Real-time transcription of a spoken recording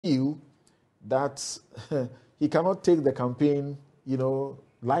feel that he cannot take the campaign,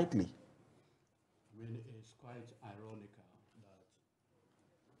 lightly. I mean, it's quite ironical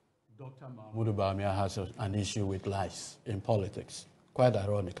that Dr. Mahmoud Bawumia has an issue with lies in politics. Quite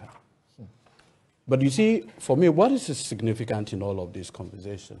ironical. But you see, for me, what is significant in all of this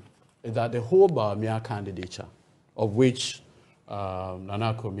conversation is that the whole Bawumia candidature, of which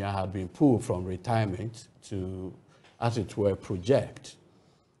Nana Akufo had been pulled from retirement to, as it were, project,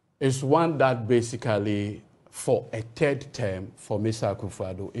 is one that basically, for a third term for Mr.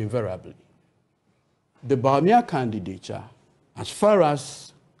 Akufo Addo, invariably. The Bawumia candidature, as far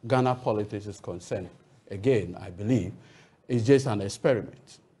as Ghana politics is concerned, again, I believe, is just an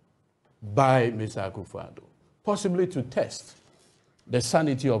experiment by Mr. Akufo Addo, possibly to test the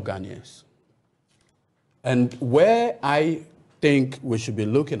sanity of Ghanaians. And where I think we should be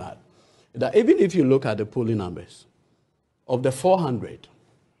looking at, that even if you look at the polling numbers, of the 400,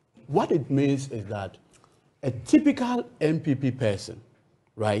 what it means is that a typical MPP person,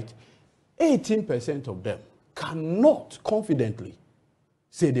 right, 18% of them cannot confidently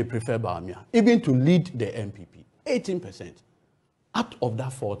say they prefer Bawumia, even to lead the MPP. 18% out of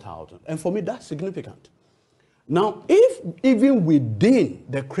that 4,000. And for me, that's significant. Now, if even within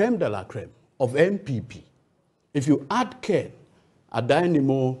the creme de la creme of MPP, if you add Ken,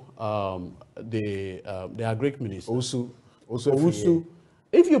 Adanimo, the agric minister, Owusu,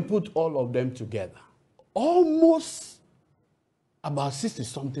 if you put all of them together, almost about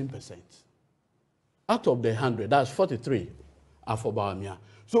 60-something% out of the 100, that's 43 are for Bawumia.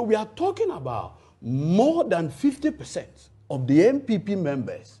 So we are talking about more than 50% of the MPP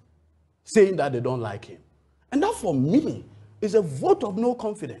members saying that they don't like him. And that, for me, is a vote of no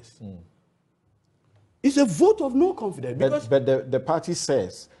confidence. It's a vote of no confidence. Because but the party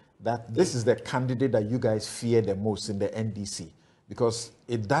says that this is the candidate that you guys fear the most in the NDC, because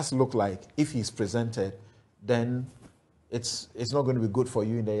it does look like if he's presented, then it's not going to be good for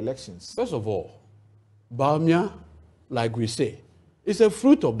you in the elections. First of all, Bawumia, like we say, is a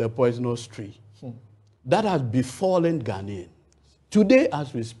fruit of the poisonous tree that has befallen Ghanaians today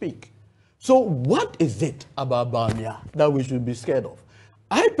as we speak. So what is it about Bawumia that we should be scared of?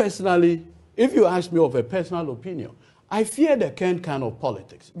 I personally, if you ask me of a personal opinion, I fear the kind of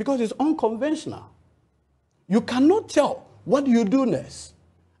politics because it's unconventional. You cannot tell what you do next.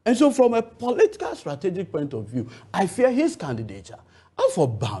 And so from a political strategic point of view, I fear his candidature. And for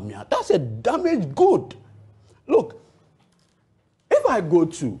Bawumia, that's a damaged good. Look, if I go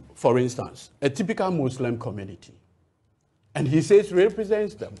to, for instance, a typical Muslim community, and he says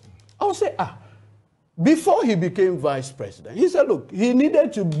represents them, I'll say, before he became vice president, he said, look, he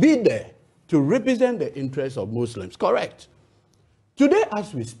needed to be there to represent the interests of Muslims. Correct. Today,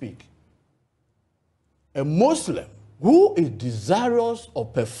 as we speak, a Muslim who is desirous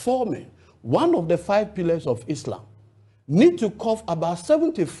of performing one of the 5 pillars of Islam need to cough about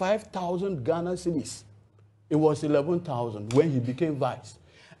 75,000 Ghana cedis. It was 11,000 when he became vice.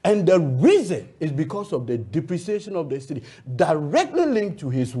 And the reason is because of the depreciation of the city, directly linked to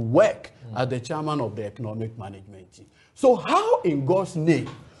his work as the chairman of the economic management team. So how in God's name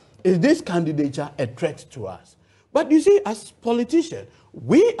is this candidature a threat to us? But you see, as politicians,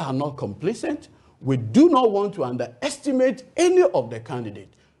 we are not complacent. We do not want to underestimate any of the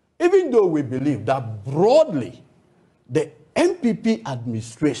candidates, even though we believe that broadly, the MPP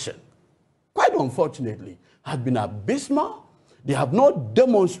administration, quite unfortunately, has been abysmal. They have not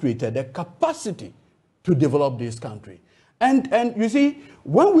demonstrated the capacity to develop this country. And you see,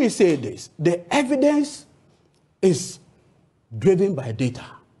 when we say this, the evidence is driven by data.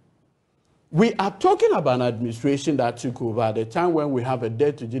 We are talking about an administration that took over at a time when we have a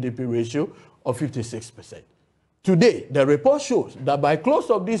debt to GDP ratio of 56%. Today, the report shows that by close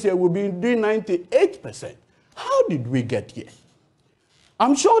of this year, we'll be doing 98%. How did we get here?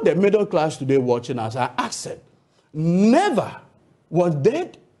 I'm sure the middle class today watching us are asking, never was there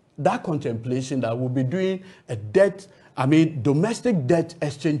that contemplation that we'll be doing a domestic debt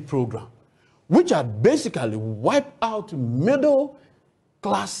exchange program, which had basically wiped out middle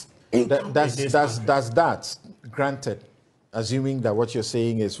class income. Does that, granted, assuming that what you're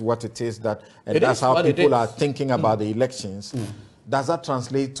saying is what it is, that and that's how people are thinking about the elections, does that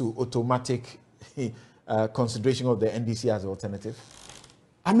translate to automatic consideration of the NDC as an alternative?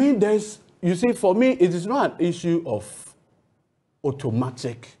 I mean, you see, for me, it is not an issue of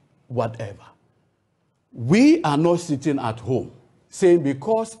automatic whatever. We are not sitting at home saying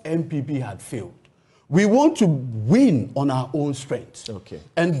because MPP had failed, we want to win on our own strength. Okay.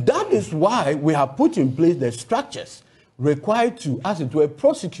 And that is why we have put in place the structures required to, as it were,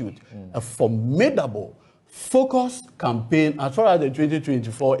 prosecute a formidable focused campaign as far as the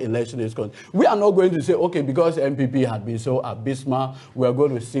 2024 election is concerned. We are not going to say, okay, because MPP had been so abysmal, we are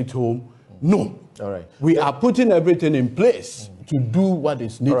going to sit home. No. All right. We are putting everything in place to do what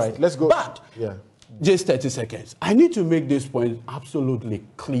is needed. All right, let's go. But, just 30 seconds. I need to make this point absolutely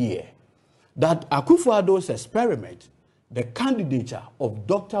clear that Akufo Addo's experiment, the candidature of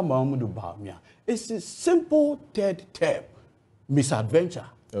Dr. Bawumia, is a simple third term misadventure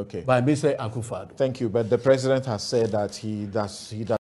by Mr. Akufo Addo. Thank you, but the president has said that he does